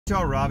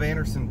Y'all, Rob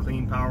Anderson,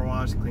 Clean Power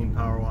Wash,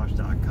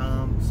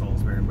 cleanpowerwash.com,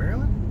 Salisbury,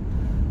 Maryland.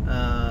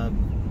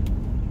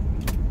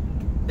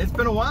 It's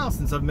been a while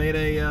since I've made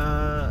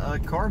a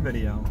car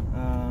video.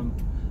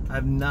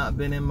 I've not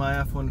been in my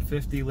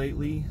F-150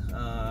 lately.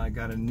 I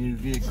got a new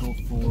vehicle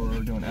for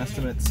doing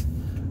estimates,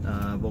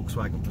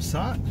 Volkswagen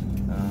Passat.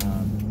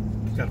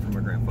 Got it from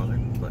my grandfather,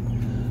 but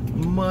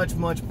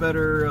much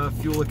better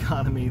fuel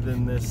economy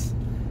than this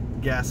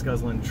gas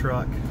guzzling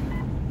truck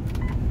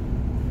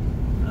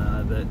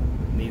that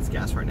needs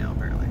gas right now,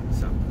 apparently.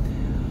 So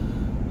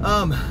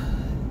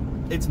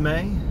it's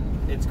May,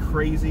 it's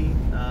crazy.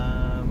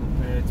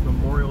 It's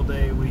Memorial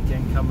Day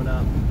weekend coming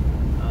up.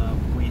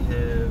 We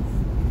have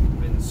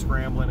been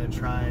scrambling and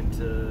trying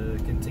to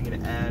continue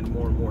to add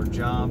more and more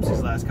jobs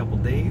these last couple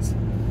days.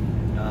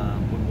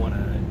 We want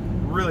to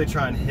really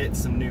try and hit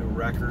some new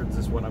records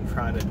is what I'm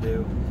trying to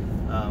do,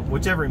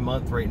 which every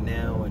month right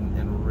now,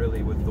 and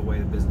really with the way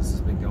the business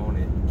has been going,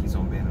 it keeps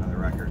on being another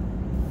record.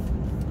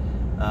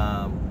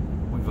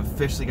 We've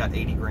officially got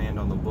 80 grand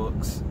on the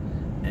books,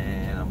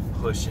 and I'm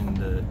pushing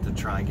to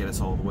try and get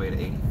us all the way to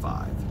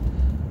 85,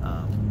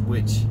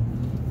 which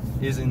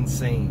is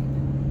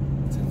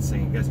insane. It's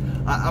insane, guys.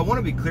 I want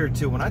to be clear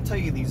too, when I tell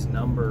you these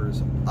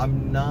numbers,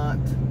 I'm not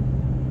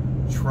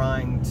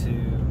trying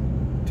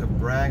to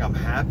brag. I'm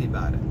happy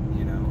about it,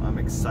 you know, I'm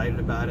excited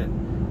about it,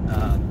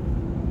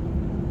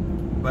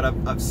 but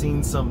I've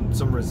seen some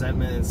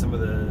resentment in some of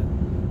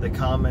the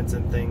comments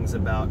and things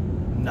about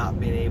not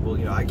being able,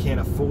 you know, I can't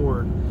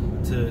afford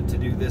to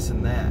do this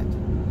and that.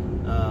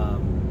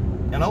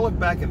 And I'll look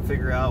back and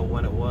figure out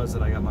when it was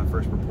that I got my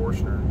first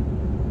proportioner.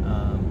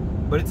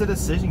 But it's a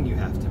decision you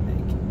have to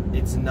make.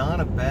 It's not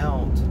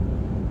about,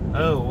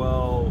 oh,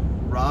 well,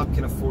 Rob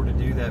can afford to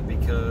do that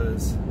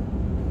because,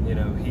 you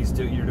know,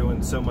 you're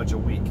doing so much a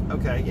week.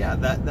 Okay, yeah,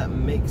 that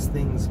makes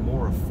things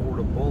more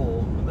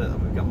affordable. That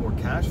we've got more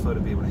cash flow to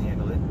be able to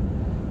handle it.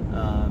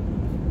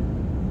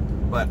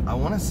 But I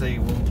want to say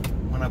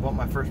when I bought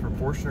my first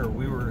proportioner,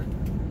 we were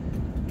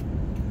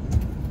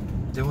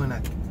doing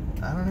I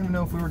don't even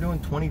know if we were doing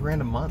 20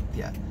 grand a month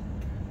yet.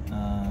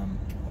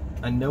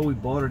 I know we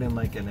bought it in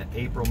like an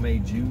April, May,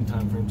 June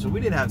time frame, so we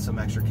did have some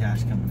extra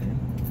cash coming in.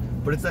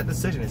 But it's that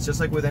decision. It's just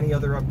like with any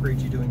other upgrade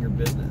you do in your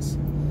business.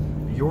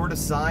 You're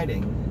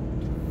deciding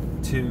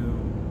to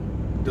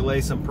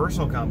delay some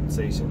personal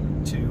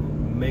compensation to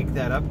make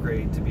that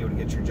upgrade to be able to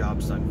get your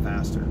jobs done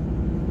faster.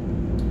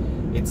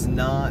 It's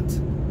not,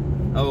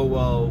 oh,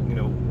 well, you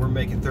know, we're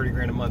making 30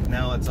 grand a month,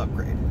 now let's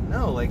upgrade.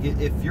 No, like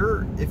if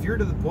you're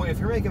to the point, if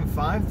you're making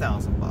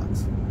 5,000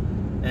 bucks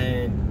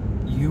and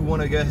you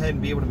want to go ahead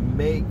and be able to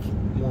make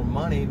more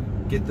money,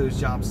 get those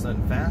jobs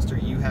done faster,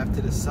 you have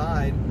to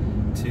decide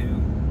to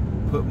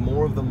put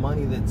more of the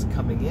money that's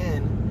coming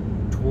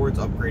in towards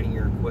upgrading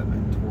your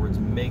equipment, towards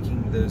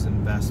making those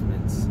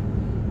investments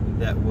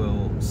that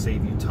will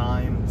save you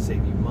time,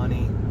 save you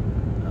money,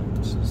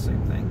 which is the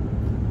same thing,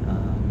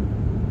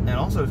 and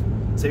also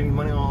saving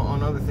money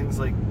on other things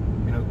like,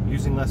 you know,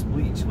 using less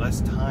bleach,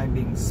 less time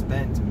being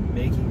spent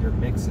making your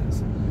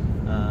mixes.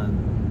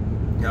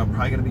 You know, I'm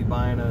probably going to be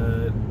buying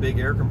a big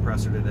air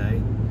compressor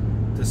today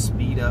to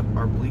speed up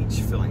our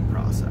bleach filling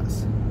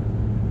process.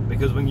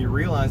 Because when you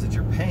realize that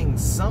you're paying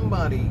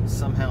somebody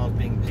somehow is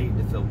being paid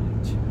to fill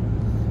bleach.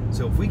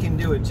 So if we can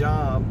do a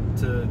job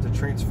to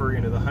transfer,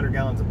 you know, the 100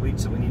 gallons of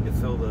bleach that we need to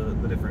fill the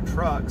different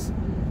trucks,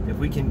 if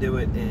we can do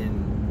it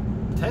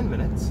in 10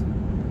 minutes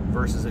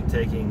versus it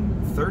taking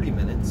 30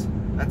 minutes,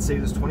 that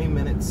saves us 20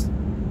 minutes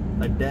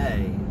a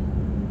day,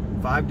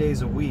 5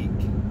 days a week.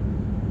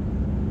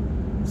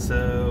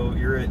 So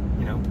you're at,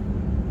 you know,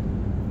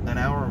 an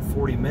hour and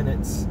 40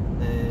 minutes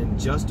in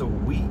just a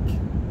week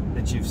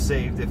that you've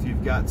saved. If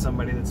you've got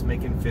somebody that's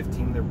making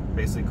 15, they're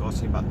basically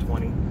costing you about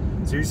 20.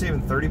 So you're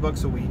saving 30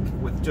 bucks a week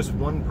with just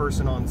one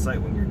person on site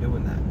when you're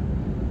doing that.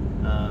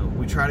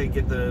 We try to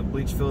get the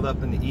bleach filled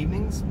up in the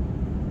evenings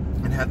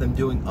and have them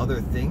doing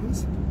other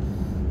things.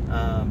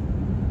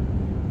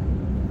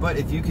 But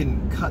if you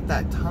can cut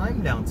that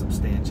time down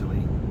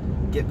substantially,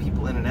 get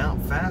people in and out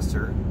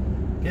faster,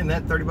 again,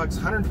 that 30 bucks,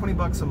 120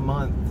 bucks a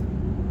month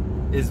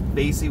is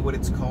basically what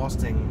it's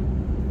costing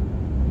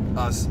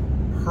us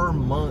per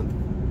month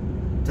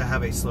to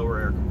have a slower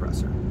air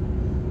compressor,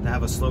 to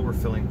have a slower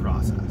filling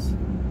process.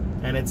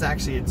 And it's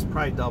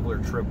probably double or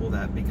triple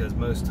that, because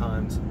most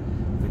times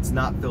if it's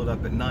not filled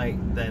up at night,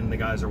 then the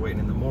guys are waiting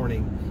in the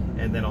morning,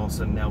 and then all of a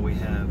sudden now we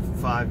have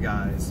 5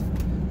 guys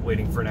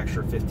waiting for an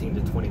extra 15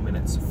 to 20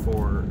 minutes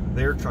for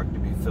their truck to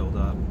be filled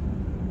up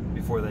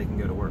before they can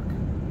go to work.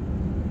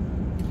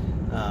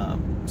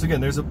 So again,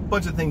 there's a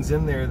bunch of things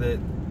in there that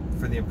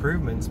for the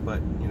improvements,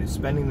 but you know,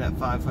 spending that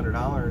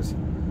 $500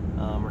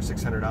 or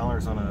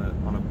 $600 on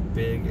a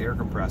big air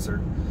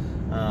compressor,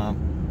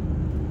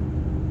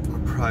 we're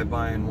probably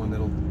buying one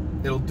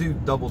it'll do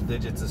double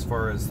digits as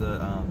far as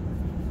the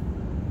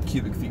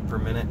cubic feet per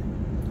minute,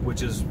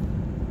 which is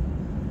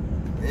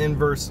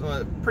inverse,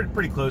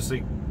 pretty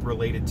closely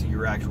related to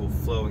your actual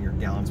flow and your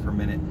gallons per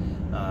minute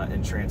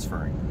and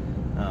transferring.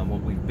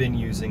 What we've been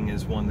using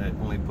is one that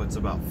only puts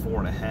about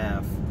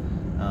 4.5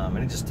 and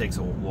it just takes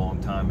a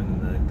long time,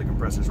 and the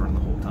compressor's running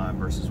the whole time,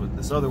 versus with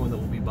this other one that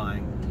we'll be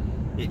buying,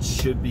 it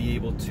should be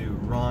able to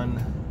run,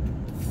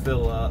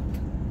 fill up,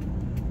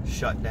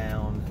 shut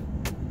down,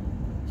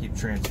 keep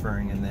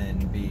transferring, and then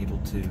be able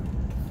to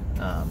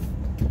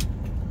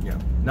you know,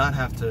 not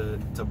have to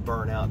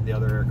burn out the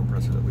other air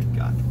compressor that we've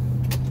got.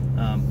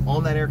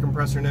 On that air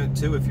compressor note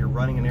too, if you're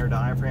running an air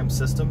diaphragm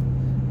system,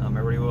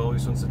 everybody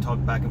always wants to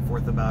talk back and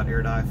forth about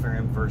air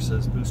diaphragm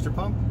versus booster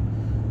pump.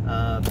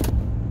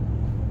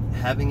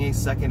 Having a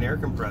second air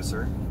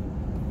compressor